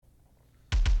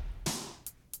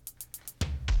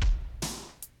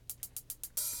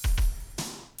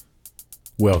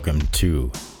Welcome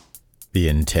to the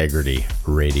Integrity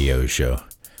Radio Show.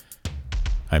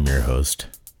 I'm your host,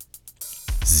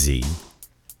 Z.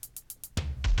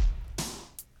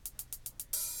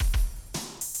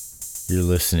 You're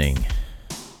listening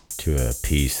to a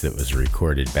piece that was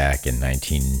recorded back in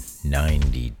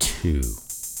 1992,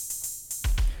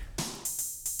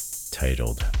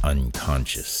 titled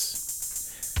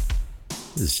Unconscious.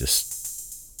 This is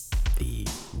just the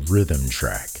rhythm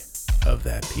track of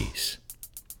that piece.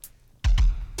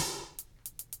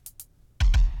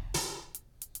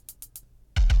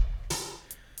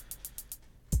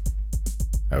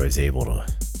 I was able to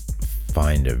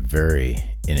find a very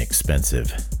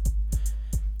inexpensive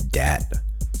DAT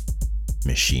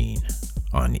machine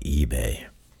on eBay,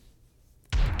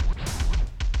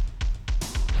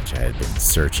 which I had been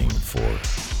searching for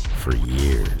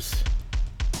years.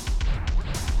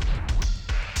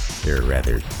 They're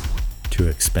rather too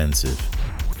expensive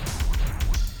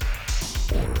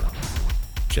or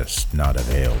just not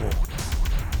available.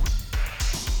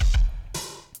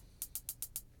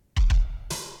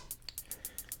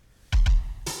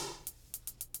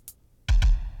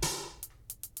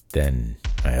 Then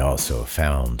I also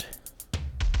found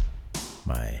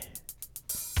my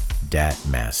DAT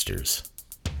masters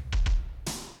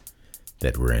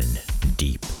that were in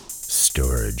deep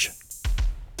storage.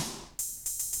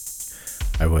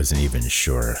 I wasn't even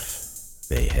sure if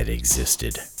they had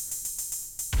existed.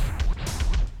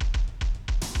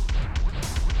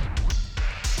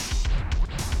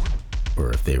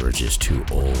 Or if they were just too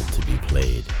old to be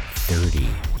played. 30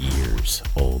 years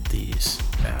old these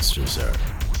masters are.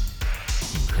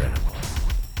 Incredible.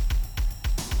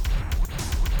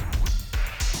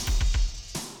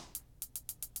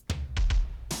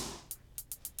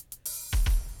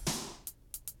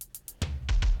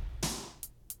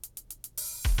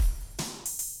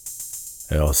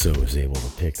 I also was able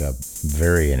to pick up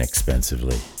very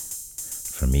inexpensively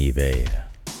from eBay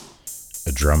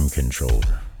a drum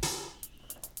controller.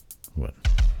 What?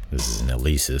 This is an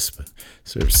Alesis, but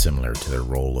sort of similar to the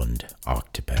Roland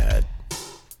Octopad.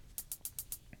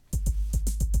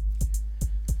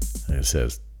 It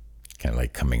says kind of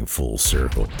like coming full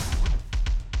circle.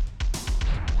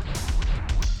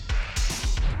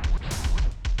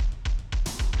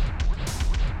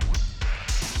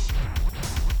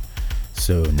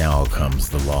 So now comes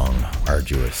the long,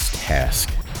 arduous task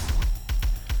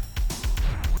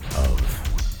of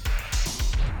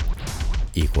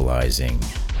equalizing,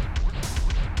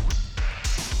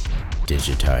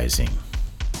 digitizing,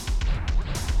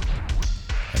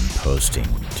 and posting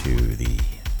to the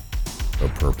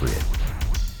appropriate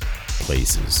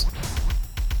places.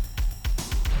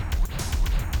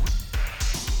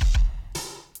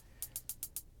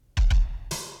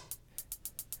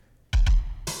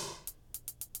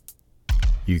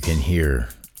 You can hear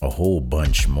a whole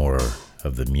bunch more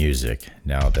of the music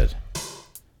now that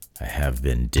I have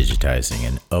been digitizing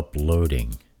and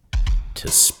uploading to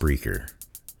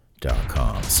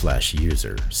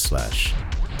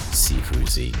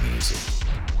Spreaker.com/user/SifuZmusic.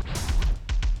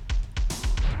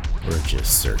 Or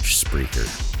just search Spreaker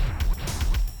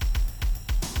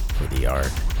for the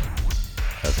art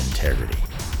of integrity.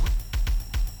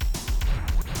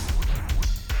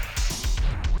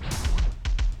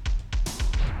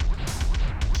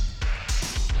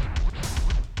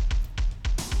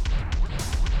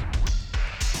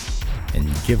 And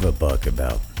give a buck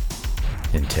about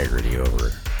integrity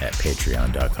over at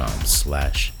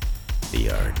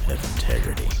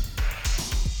patreon.com/theartofintegrity.